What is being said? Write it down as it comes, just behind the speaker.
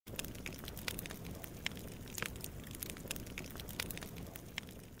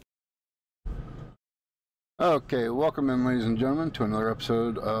Okay, welcome in, ladies and gentlemen, to another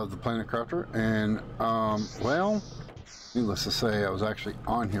episode of the Planetcrafter. And, well, needless to say, I was actually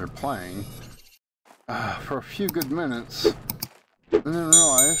on here playing for a few good minutes, and then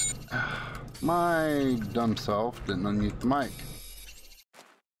realized my dumb self didn't unmute the mic.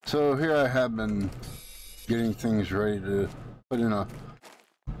 So here I have been getting things ready to put in a,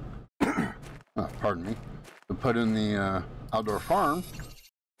 pardon me, to put in the outdoor farm.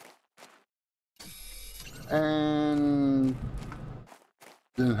 And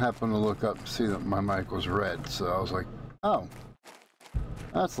didn't happen to look up and see that my mic was red, so I was like, oh,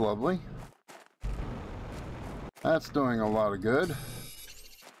 that's lovely. That's doing a lot of good.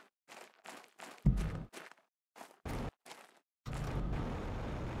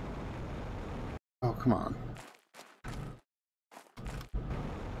 Oh, come on.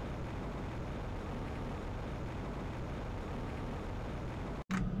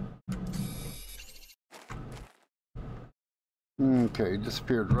 Okay, it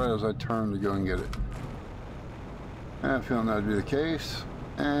disappeared right as I turned to go and get it. I have a feeling that would be the case.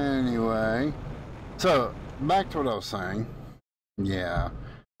 Anyway, so back to what I was saying. Yeah,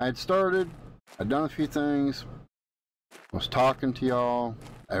 I had started, I'd done a few things, was talking to y'all,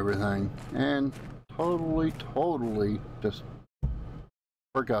 everything, and totally just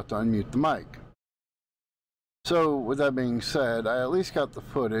forgot to unmute the mic. So with that being said, I at least got the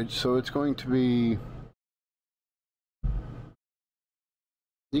footage, so it's going to be,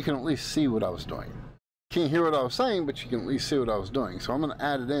 you can at least see what I was doing. Can't hear what I was saying, but you can at least see what I was doing. So I'm going to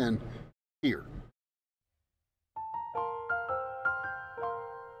add it in here.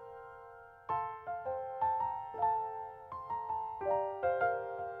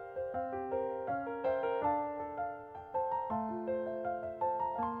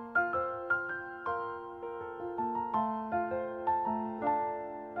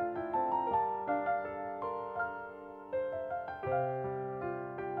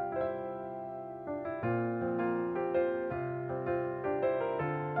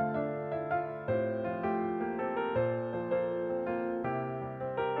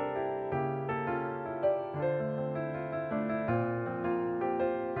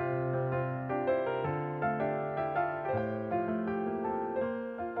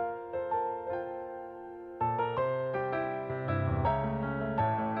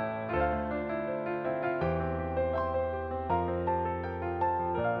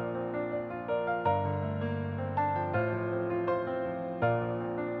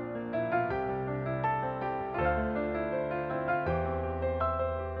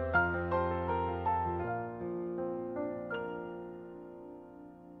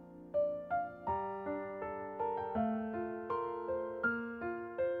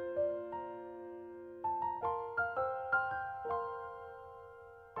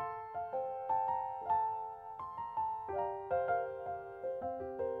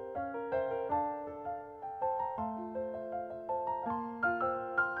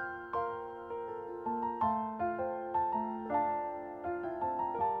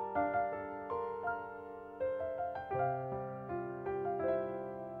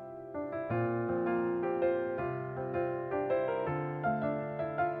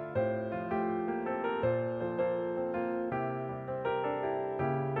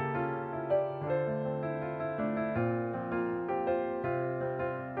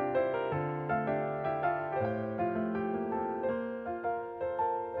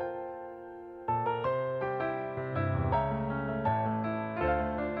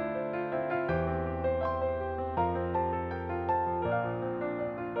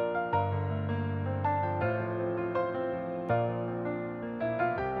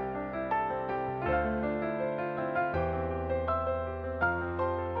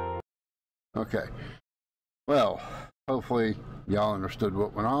 Okay, well, hopefully y'all understood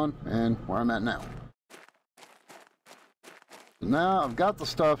what went on and where I'm at now. Now I've got the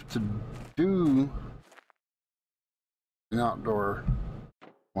stuff to do an outdoor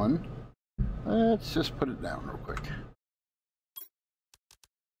one. Let's just put it down real quick.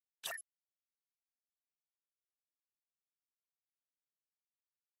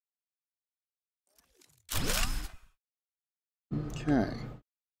 Okay.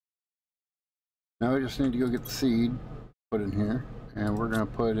 Now we just need to go get the seed, put in here, and we're going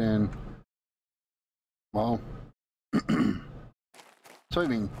to put in, well,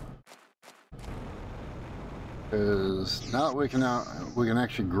 soybean. Because now that we can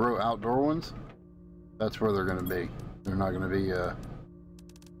actually grow outdoor ones, that's where they're going to be. They're not going to be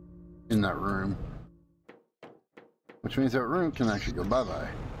in that room, which means that room can actually go bye-bye.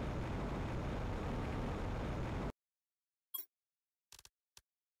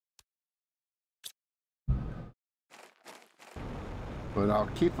 But I'll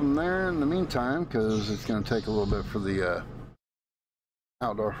keep them there in the meantime because it's going to take a little bit for the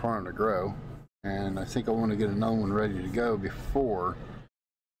outdoor farm to grow. And I think I want to get another one ready to go before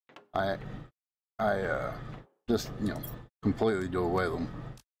I just, you know, completely do away with them.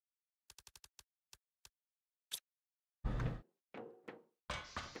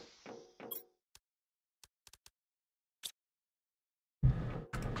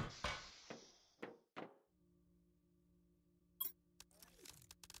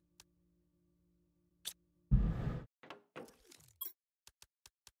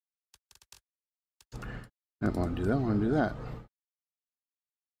 I don't want to do that, I want to do that.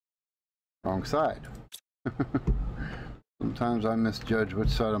 Wrong side. Sometimes I misjudge which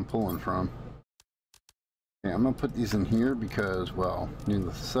side I'm pulling from. Yeah, I'm going to put these in here because, well,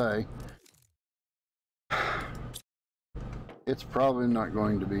 needless to say, it's probably not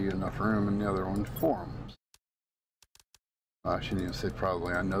going to be enough room in the other one for them. I shouldn't even say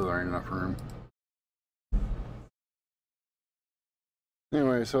probably, I know there ain't enough room.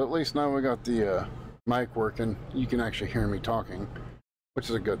 Anyway, so at least now we got the mic working. You can actually hear me talking, which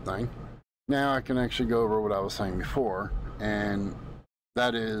is a good thing. Now I can actually go over what I was saying before, and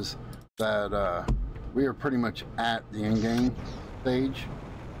that is that we are pretty much at the end game stage.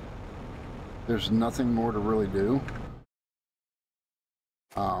 There's nothing more to really do.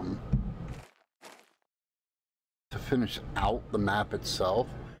 To finish out the map itself,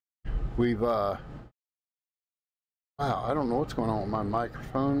 we've wow, I don't know what's going on with my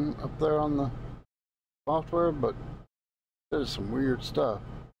microphone up there on the software, but there's some weird stuff.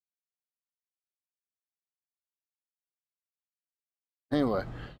 Anyway,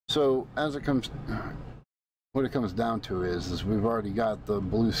 so as it comes, what it comes down to is we've already got the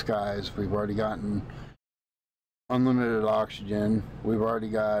blue skies, we've already gotten unlimited oxygen, we've already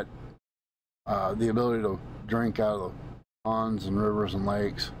got the ability to drink out of the ponds and rivers and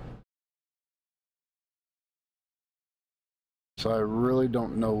lakes. So I really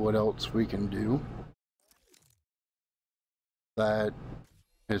don't know what else we can do that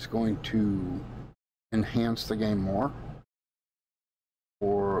is going to enhance the game more,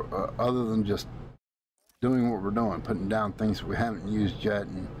 or other than just doing what we're doing, putting down things that we haven't used yet,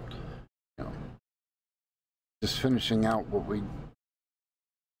 and, you know, just finishing out what we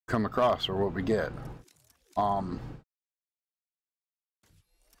come across or what we get.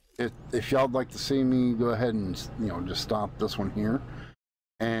 If y'all'd like to see me go ahead and, you know, just stop this one here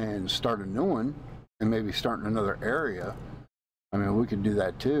and start a new one and maybe start in another area, I mean, we could do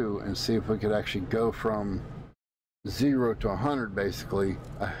that too and see if we could actually go from 0 to 100 basically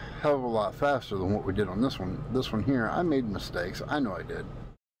a hell of a lot faster than what we did on this one. This one here, I made mistakes. I know I did.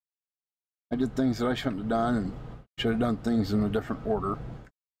 I did things that I shouldn't have done and should have done things in a different order.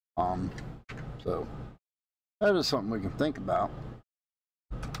 So that is something we can think about.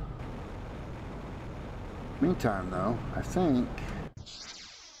 Meantime, though, I think,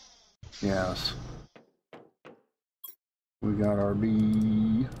 yes, we got our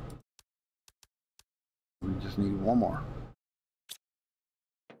bee. We just need one more.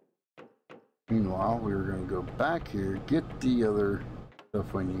 Meanwhile, we're going to go back here, get the other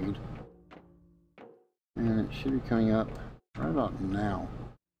stuff we need, and it should be coming up right about now.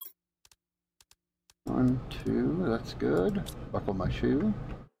 1, 2, that's good. Buckle my shoe.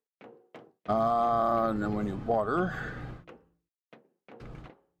 And then we need water.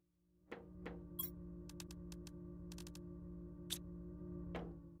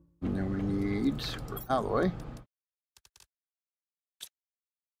 And then we need super out of the way.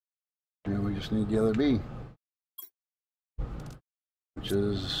 And we just need the other bee, which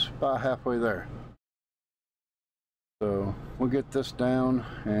is about halfway there. So we'll get this down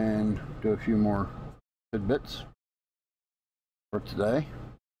and do a few more tidbits for today.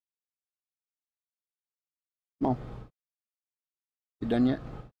 Come on. You done yet?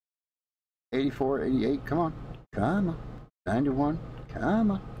 84, 88, come on. Come on. 91,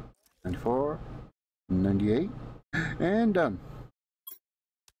 come on. 94, 98, and done.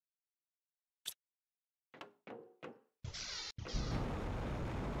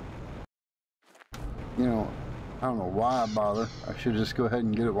 You know, I don't know why I bother. I should just go ahead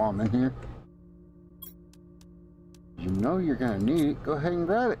and get it while I'm in here. You know you're gonna need it, go ahead and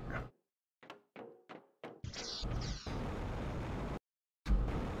grab it.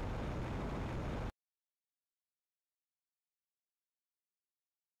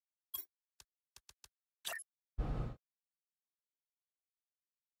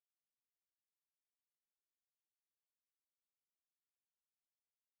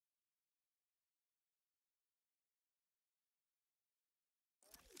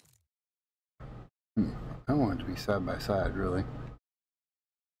 I want it to be side by side, really.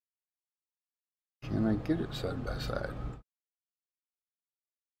 Can I get it side by side?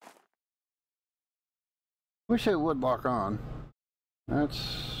 Wish it would lock on. That's...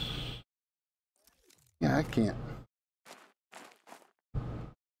 yeah, I can't.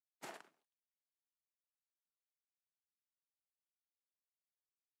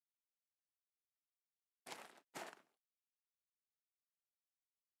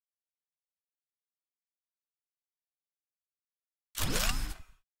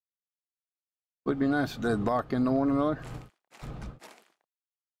 Would be nice if they'd lock into one another. I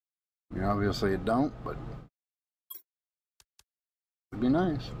mean, obviously it don't, but it'd be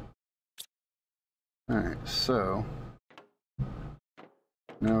nice. Alright, so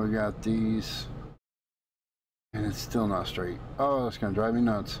now we got these, and it's still not straight. Oh, that's gonna drive me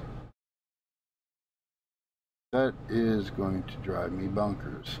nuts. That is going to drive me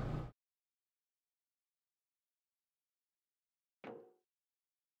bonkers.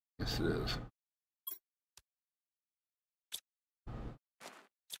 Yes, it is.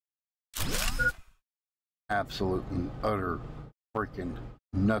 Absolute and utter freaking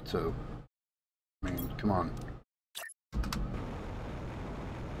nutso. I mean, come on.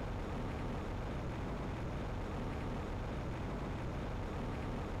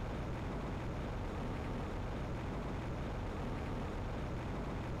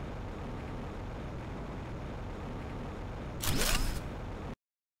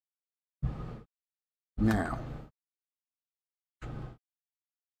 Now,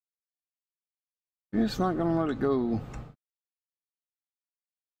 it's not going to let it go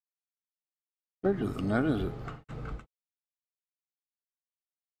further than that, is it?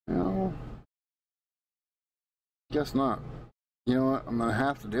 No, guess not. You know what? I'm going to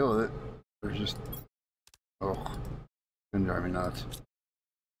have to deal with it. There's just, oh, it's going to drive me nuts.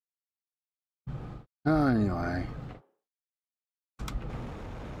 Oh, anyway.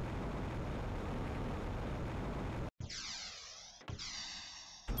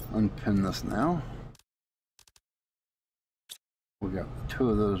 Unpin this now. We got two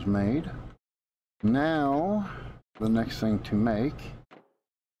of those made. Now, the next thing to make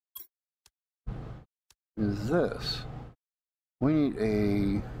is this. We need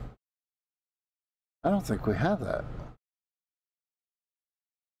a... I don't think we have that.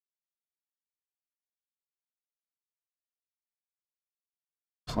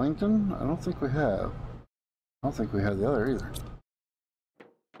 Plankton? I don't think we have. I don't think we have the other either.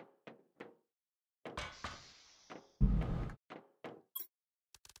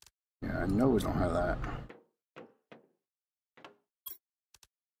 Yeah, I know we don't have that.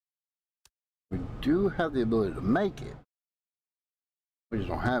 We do have the ability to make it. We just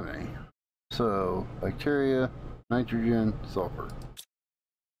don't have any. So, bacteria, nitrogen, sulfur.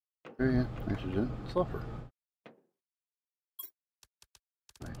 Bacteria, nitrogen, sulfur.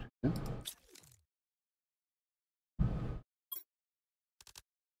 Nitrogen.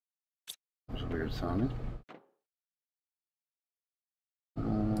 That's weird sounding.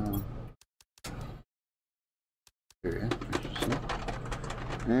 Bacteria, nitrogen.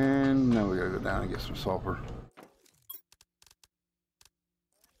 And now we gotta go down and get some sulfur.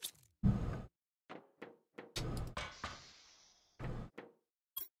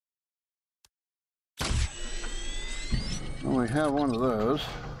 Well, we have one of those.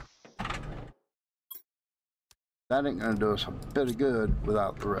 That ain't gonna do us a bit of good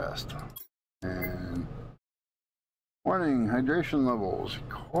without the rest. And warning, hydration levels. Of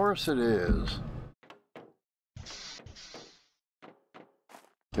course it is.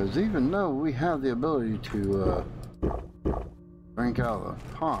 Because even though we have the ability to drink out of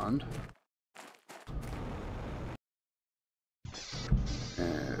the pond,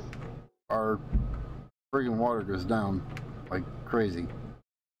 our friggin' water goes down like crazy.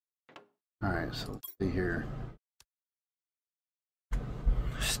 Alright, so let's see here.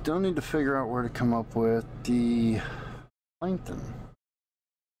 Still need to figure out where to come up with the plankton.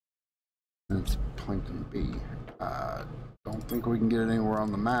 It's plankton B. Don't think we can get it anywhere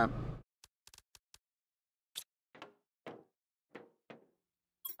on the map.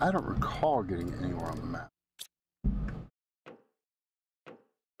 I don't recall getting it anywhere on the map.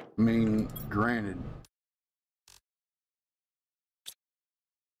 I mean, granted,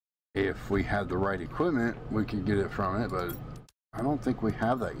 if we had the right equipment, we could get it from it, but I don't think we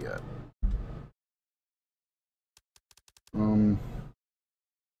have that yet.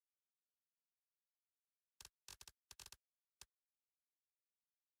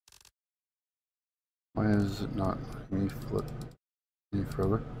 Why is it not letting me flip any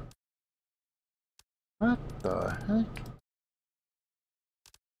further? What the heck?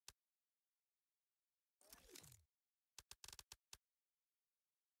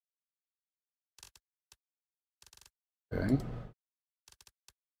 Okay.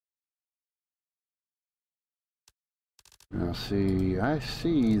 Now see, I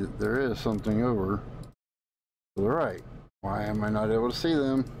see that there is something over to the right. Why am I not able to see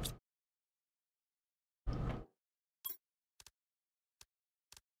them?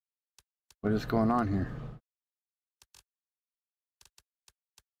 What is going on here?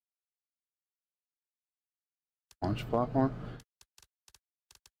 Launch platform?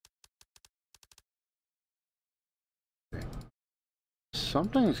 Okay.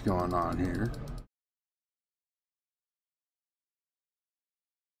 Something's going on here.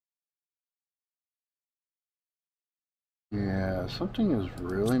 Yeah, something is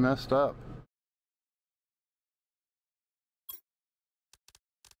really messed up.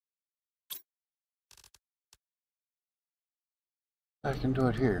 I can do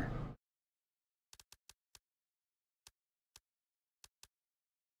it here.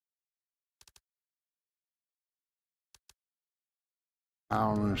 I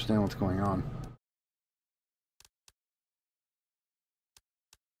don't understand what's going on.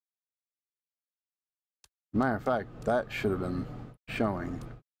 Matter of fact, that should have been showing.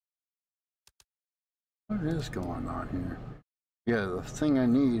 What is going on here? Yeah, the thing I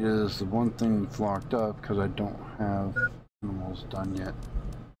need is the one thing that's locked up because I don't have animals done yet.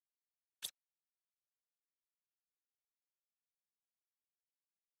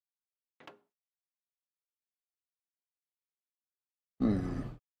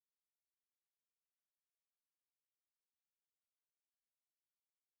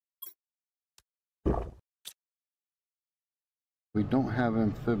 We don't have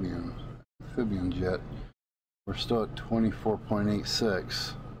amphibians yet. We're still at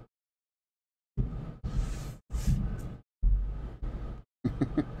 24.86.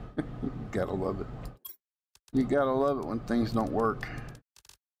 Gotta love it. You gotta love it when things don't work.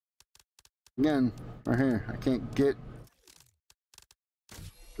 Again, right here, I can't get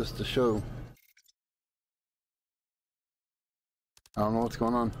this to show. I don't know what's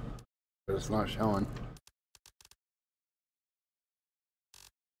going on, but it's not showing.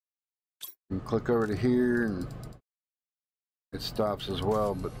 And click over to here and it stops as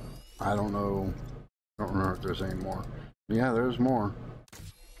well, but I don't know. I don't remember if there's any more. Yeah, there's more.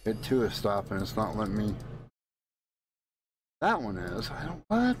 It too is stopping. It's not letting me. That one is. I don't.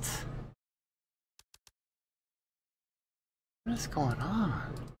 What? What is going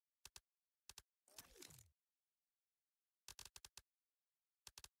on?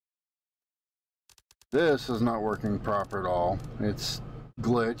 This is not working proper at all. It's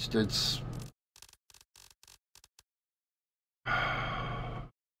glitched. It's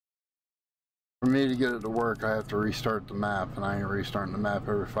for me to get it to work, I have to restart the map, and I ain't restarting the map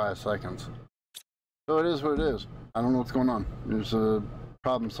every 5 seconds. So it is what it is. I don't know what's going on. There's a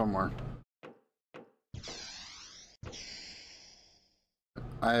problem somewhere.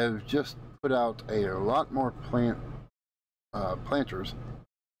 I have just put out a lot more planters.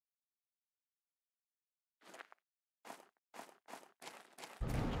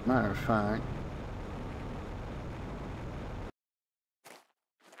 Matter of fact,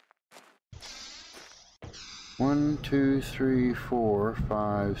 one, 2, 3, 4,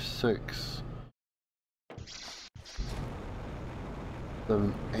 5, 6,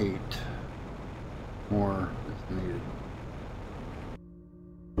 7, 8 more is needed.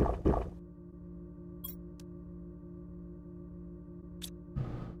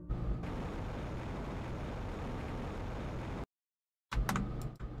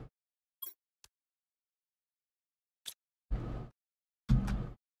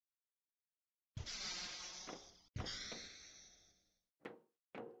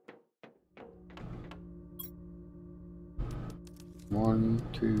 One,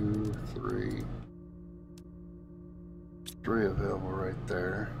 two, three. 3 available right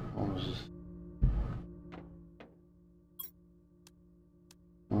there. What was this?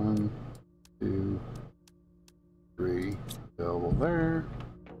 1, 2, 3 available there.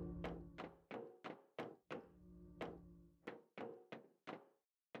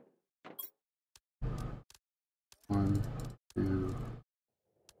 One, 2,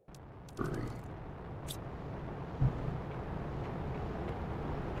 3.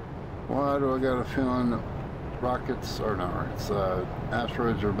 Why do I got a feeling that rockets, or not rockets,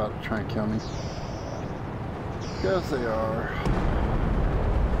 asteroids are about to try and kill me? Yes, they are.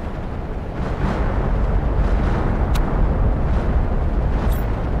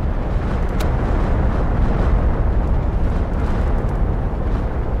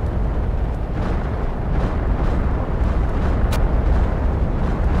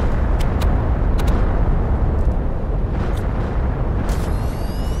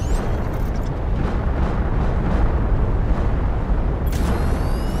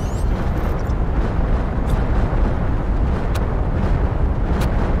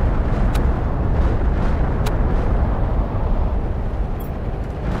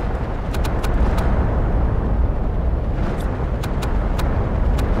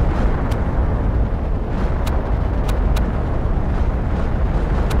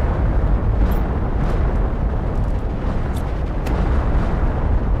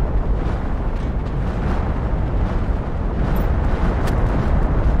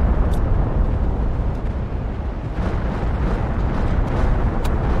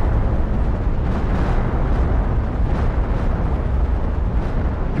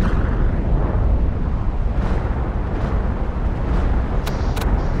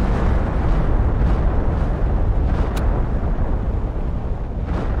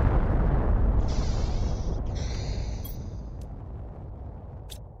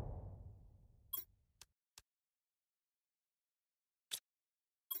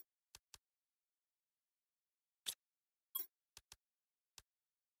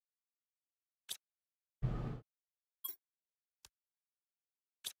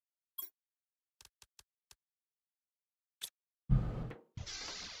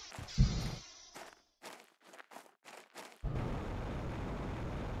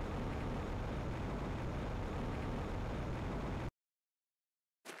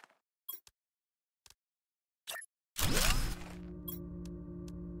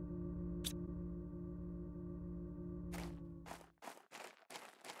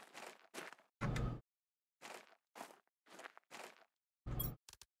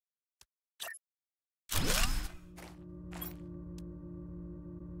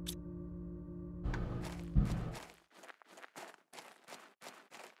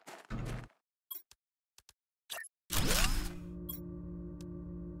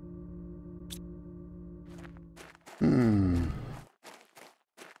 Hmm.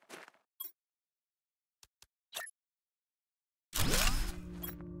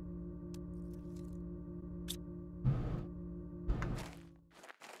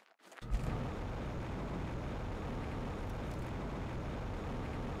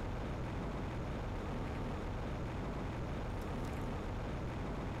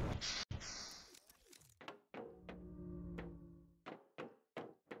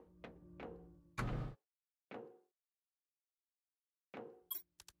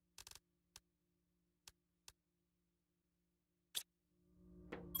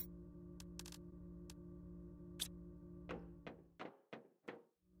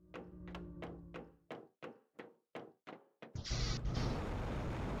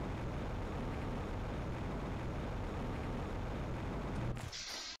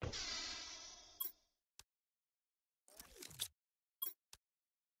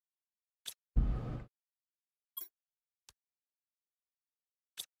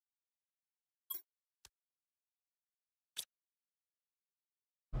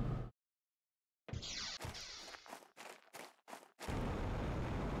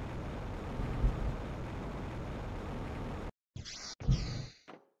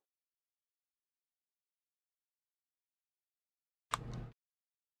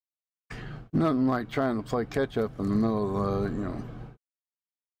 Nothing like trying to play catch up in the middle of the,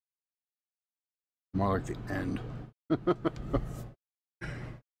 more like the end.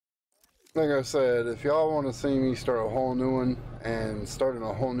 Like I said, if y'all want to see me start a whole new one and start in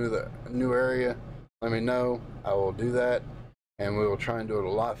a whole new area, let me know. I will do that, and we will try and do it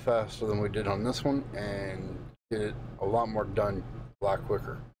a lot faster than we did on this one, and get it a lot more done a lot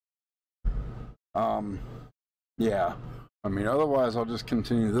quicker. Yeah. I mean, otherwise I'll just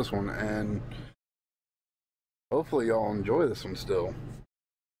continue this one, and hopefully y'all enjoy this one still.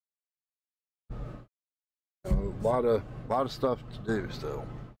 A lot of stuff to do still.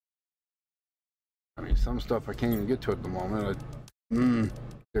 I mean, some stuff I can't even get to at the moment.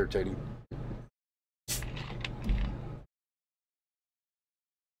 Irritating.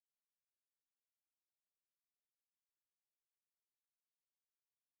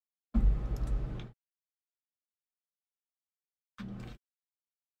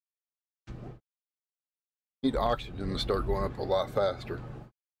 Need oxygen to start going up a lot faster.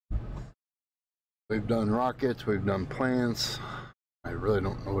 We've done rockets, we've done plants. I really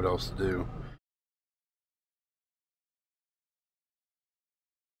don't know what else to do.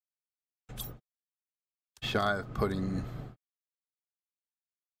 Shy of putting...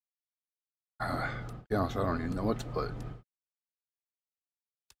 to be honest, I don't even know what to put.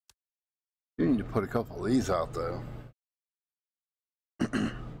 You need to put a couple of these out though.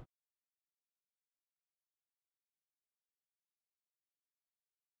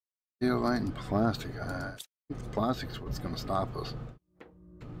 Steel, light, and plastic. I think plastic's what's going to stop us.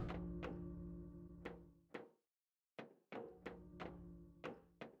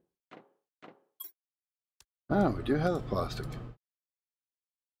 Oh, we do have the plastic.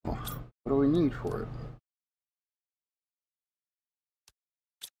 Well, what do we need for it?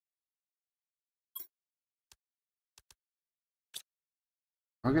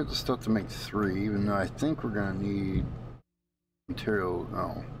 I'll get the stuff to make 3, even though I think we're going to need materials.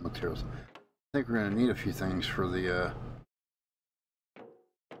 I think we're going to need a few things for the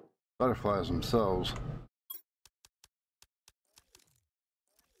butterflies themselves.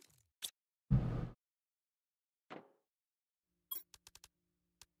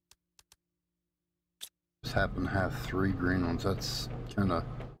 Just happen to have 3 green ones. That's kind of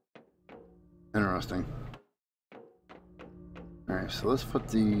interesting. Alright, so let's put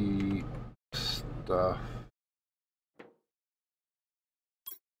the stuff.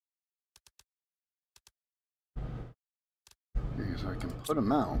 Because I can put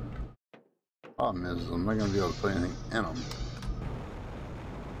them out. Problem is, I'm not going to be able to put anything in them.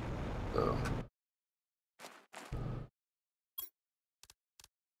 So.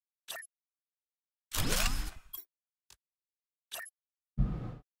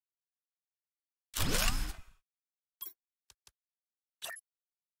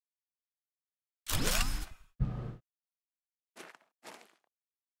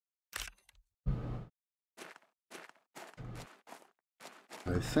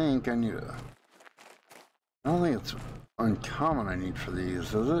 I think I need a... I don't think it's uncommon I need for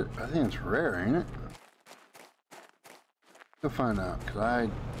these, is it? I think it's rare, ain't it? Go find out, because I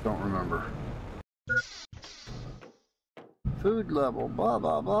don't remember. Food level, blah,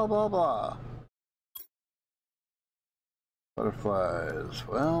 blah, blah, blah, blah. Butterflies,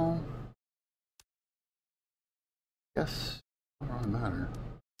 well... Yes, it doesn't really matter.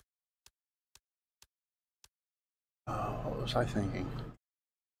 What was I thinking?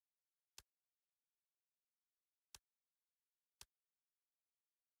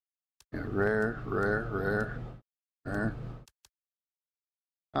 Yeah, rare, rare, rare, rare.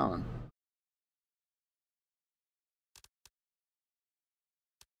 Common.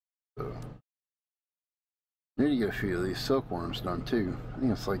 So, need to get a few of these silkworms done too. I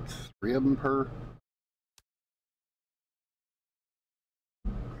think it's like 3 of them per.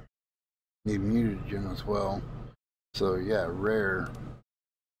 Need mutagen as well. So yeah, rare.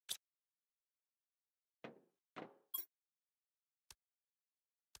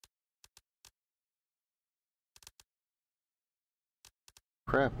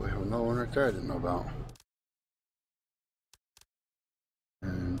 Crap, we have another one right there I didn't know about.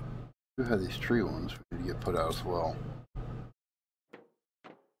 And we have these tree ones we need to get put out as well.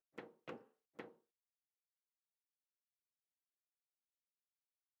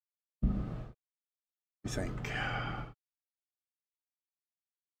 I think.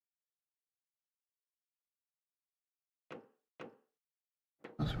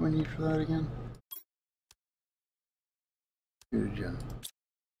 What's we need for that again? Mutagen.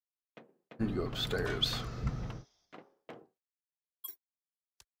 I need to go upstairs.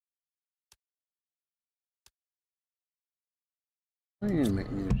 I need to make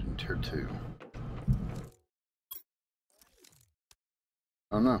mutagen tier 2.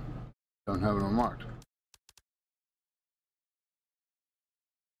 Oh no, don't have it unlocked.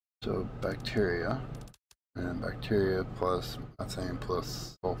 So bacteria, and bacteria plus methane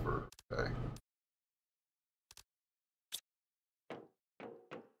plus sulfur. Okay.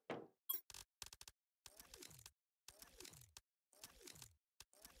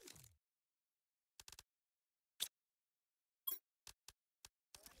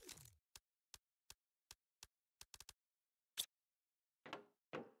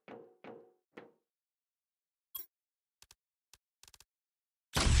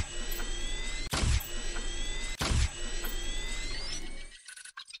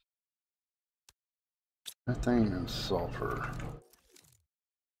 Methane and sulfur.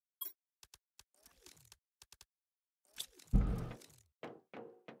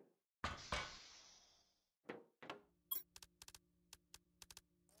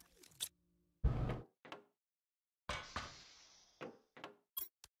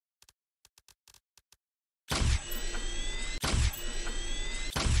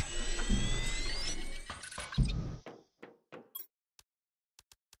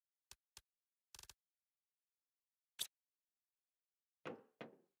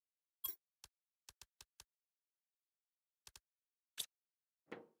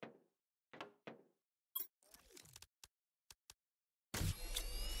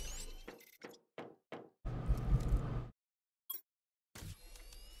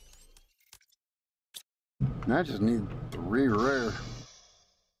 And I just need 3 rare.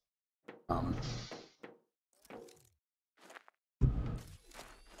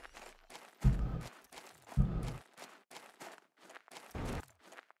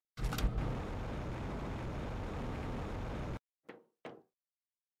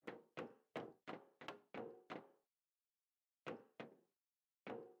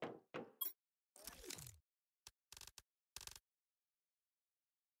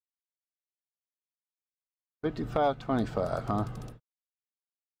 55.25, huh?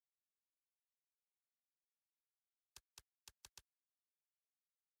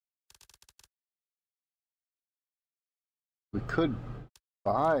 We could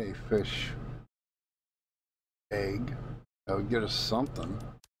buy fish egg. That would get us something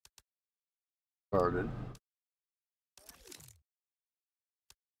started.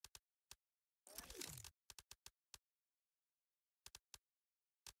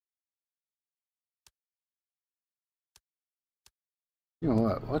 You know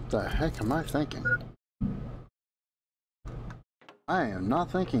what? What the heck am I thinking? I am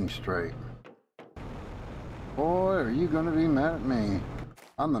not thinking straight. Boy, are you gonna be mad at me.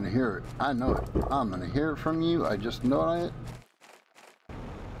 I'm gonna hear it. I know it. I'm gonna hear it from you. I just know it.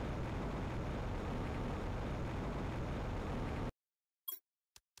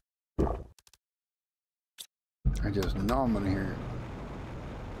 I just know I'm gonna hear it.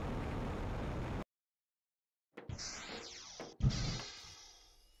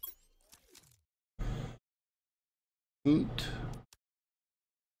 Heat.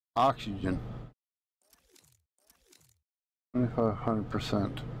 Oxygen.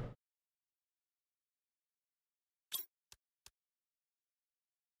 2,500%.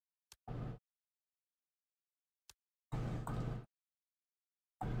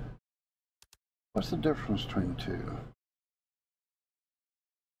 What's the difference between the two?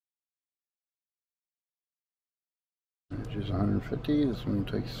 which is 150. This one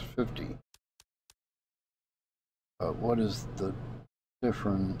takes 50. What is the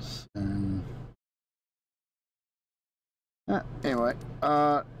difference in... anyway,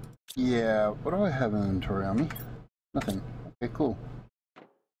 yeah, what do I have in inventory on me? Nothing. Okay, cool.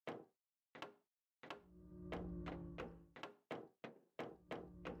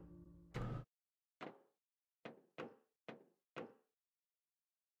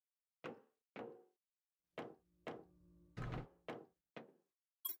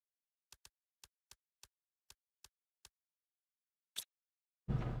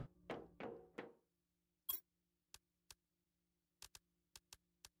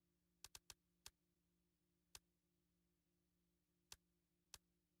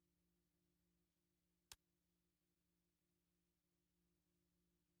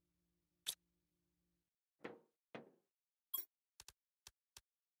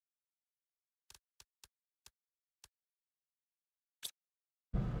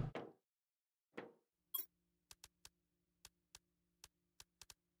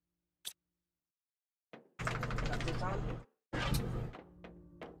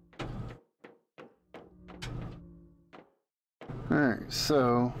 Alright,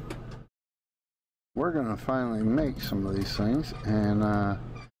 so we're gonna finally make some of these things, and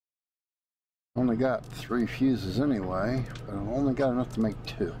only got 3 fuses anyway, but I've only got enough to make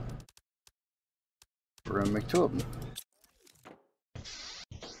 2. We're gonna make 2 of them.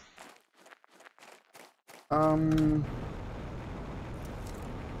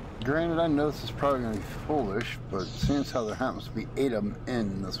 Granted, I know this is probably gonna be foolish, but seeing as how there happens to be 8 of them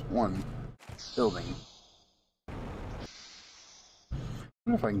in this one building, I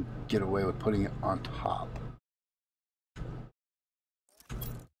wonder if I can get away with putting it on top.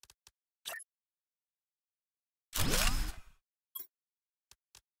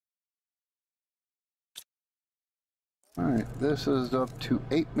 Alright, this is up to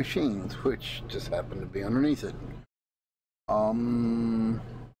 8 machines, which just happen to be underneath it.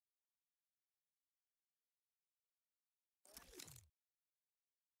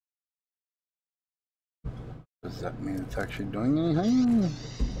 Does that mean it's actually doing anything?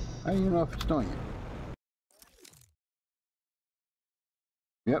 How do you know if it's doing it?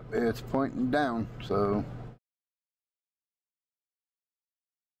 Yep, it's pointing down, so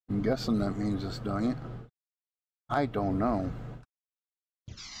I'm guessing that means it's doing it. I don't know.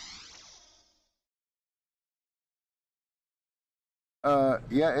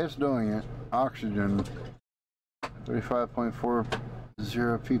 Yeah, it's doing it. Oxygen 35.40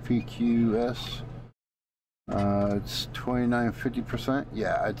 ppqs. It's 29.50%.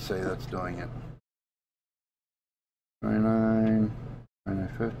 Yeah, I'd say that's doing it. 29,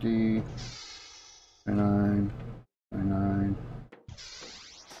 29.50, 29, 29.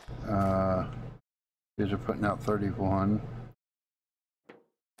 These are putting out 31.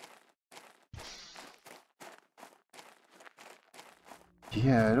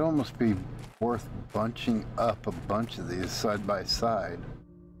 Yeah, it'd almost be worth bunching up a bunch of these side by side.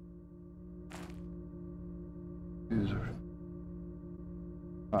 These are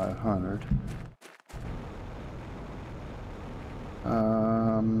 500.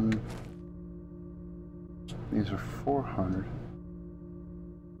 These are 400.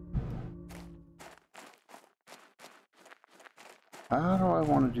 How do I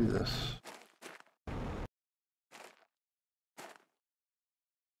want to do this?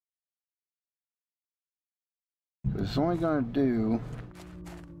 It's only going to do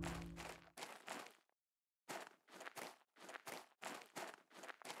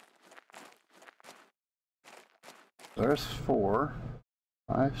there's 4,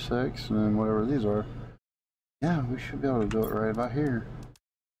 5, 6, and then whatever these are. Yeah, we should be able to do it right about here.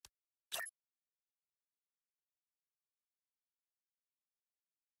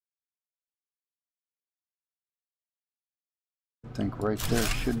 I think right there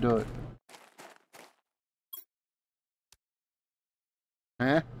should do it.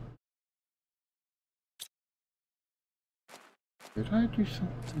 Eh? Did I do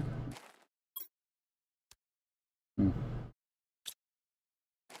something?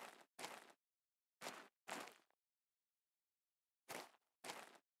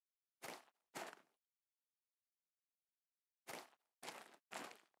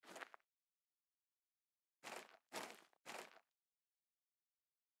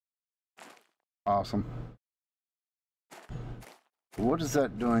 Awesome. What is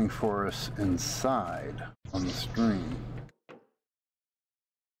that doing for us inside on the screen?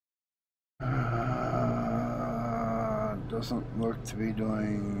 Doesn't look to be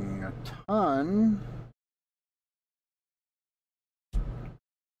doing a ton.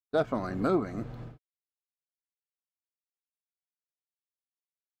 Definitely moving.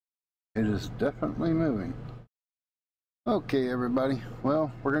 It is definitely moving. Okay, everybody.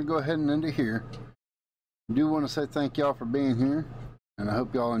 Well, we're going to go ahead and end it here. I do want to say thank y'all for being here, and I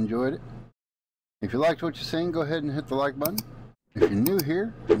hope y'all enjoyed it. If you liked what you've seen, go ahead and hit the like button. If you're new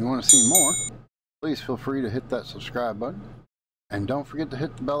here and you want to see more, please feel free to hit that subscribe button. And don't forget to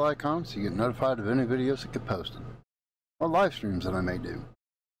hit the bell icon so you get notified of any videos that get posted, or live streams that I may do.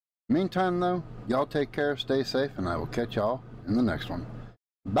 Meantime, though, y'all take care, stay safe, and I will catch y'all in the next one.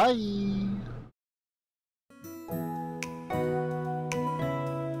 Bye!